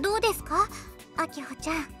どうですか、アキホち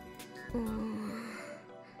ゃん。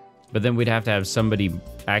But then we'd have to have somebody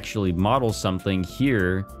actually model something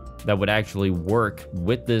here that would actually work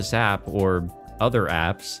with this app or other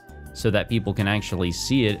apps so that people can actually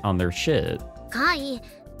see it on their shit. カイ、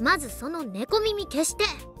まずその猫耳消して。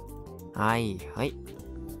はいはい。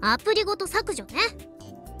アプリごと削除ね。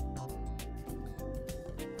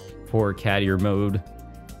Poor cat ear mode.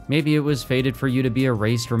 Maybe it was fated for you to be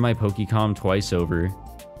erased from my Pokecom twice over.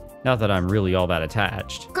 Not that I'm really all that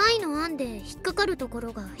attached. カイの案で引っかかるとこ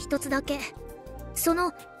ろが一つだけ。そ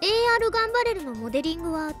の AR ガンバレルのモデリン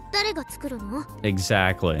グは誰が作るの？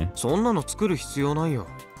 Exactly. そんなの作る必要ないよ。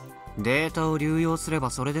データを流用すれ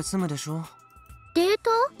ばそれで済むでしょ。デー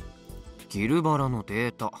タ？ギルバラの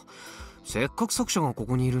データ。せっかく作者がこ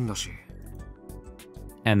こにいるんだし。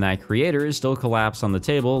And that creator is still collapsed on the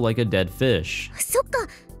table like a dead fish. そっか、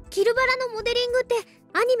キルバラのモデリングって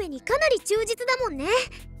アニメにかなり忠実だもんね。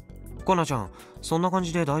コナちゃん、そんな感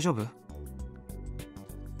じで大丈夫？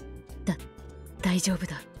大丈夫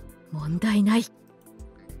だ。問題ない。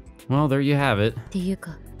Well, there you have it. っていう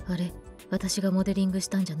か、あれ、私がモデリングし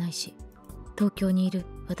たんじゃないし、東京にいる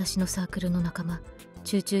私のサークルの仲間、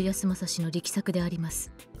チューチュー安正氏の力作でありま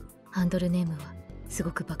す。ハンドルネームはすご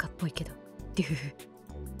くバカっぽいけど、デュ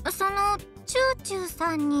ー。そのチューチュー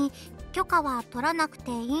さんに許可は取らなくて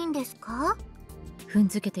いいんですか？踏ん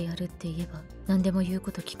づけてやるって言えば何でも言う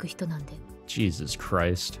こと聞く人なんで。 Jesus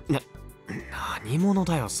Christ. 何者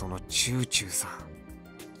だよそのチューチューさん。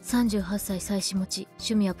38歳妻子持ち、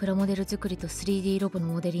趣味はプラモデル作りと 3D ロボの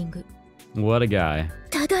モデリング。 What a guy.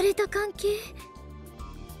 ただれた関係。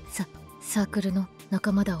サークルの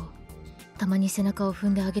仲間だをたまに背中を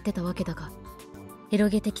踏んであげてたわけだが、エロ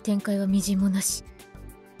ゲ的展開はみじんもなし。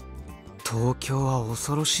東京は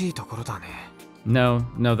恐ろしいところだね。No,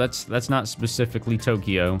 that's not specifically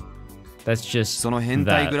Tokyo. That's just その変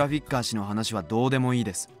態グ that. ラフィッカー氏の話はどうでもいい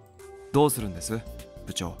です。どうするんです、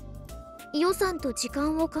部長？予算と時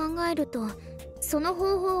間を考えるとその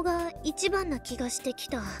方法が一番な気がしてき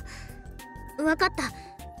た。わかった。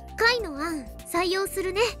カイの案採用す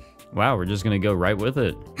るね。Wow, we're just gonna go right with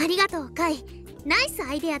it. ありがとうカイ。ナイス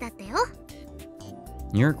アイデアだったよ。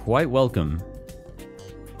You're quite welcome.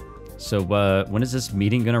 So, when is this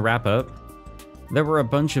meeting gonna wrap up? There were a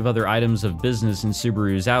bunch of other items of business in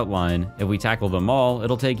Subaru's outline. If we tackle them all,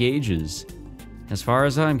 it'll take ages. As far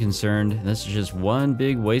as I'm concerned, this is just one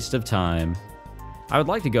big waste of time. I would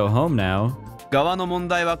like to go home now. 側の問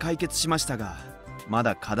題は解決しましたが、ま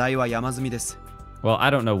だ課題は山積みです。Well,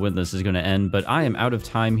 I don't know when this is going to end, but I am out of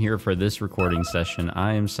time here for this recording session.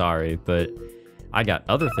 I am sorry, but I got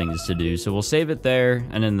other things to do, so we'll save it there.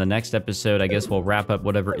 And in the next episode, I guess we'll wrap up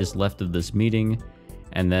whatever is left of this meeting,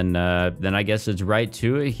 and then I guess it's right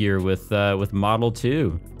to it here with Model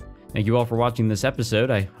 2. Thank you all for watching this episode.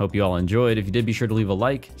 I hope you all enjoyed. If you did, be sure to leave a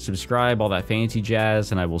like, subscribe, all that fancy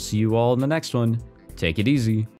jazz, and I will see you all in the next one. Take it easy.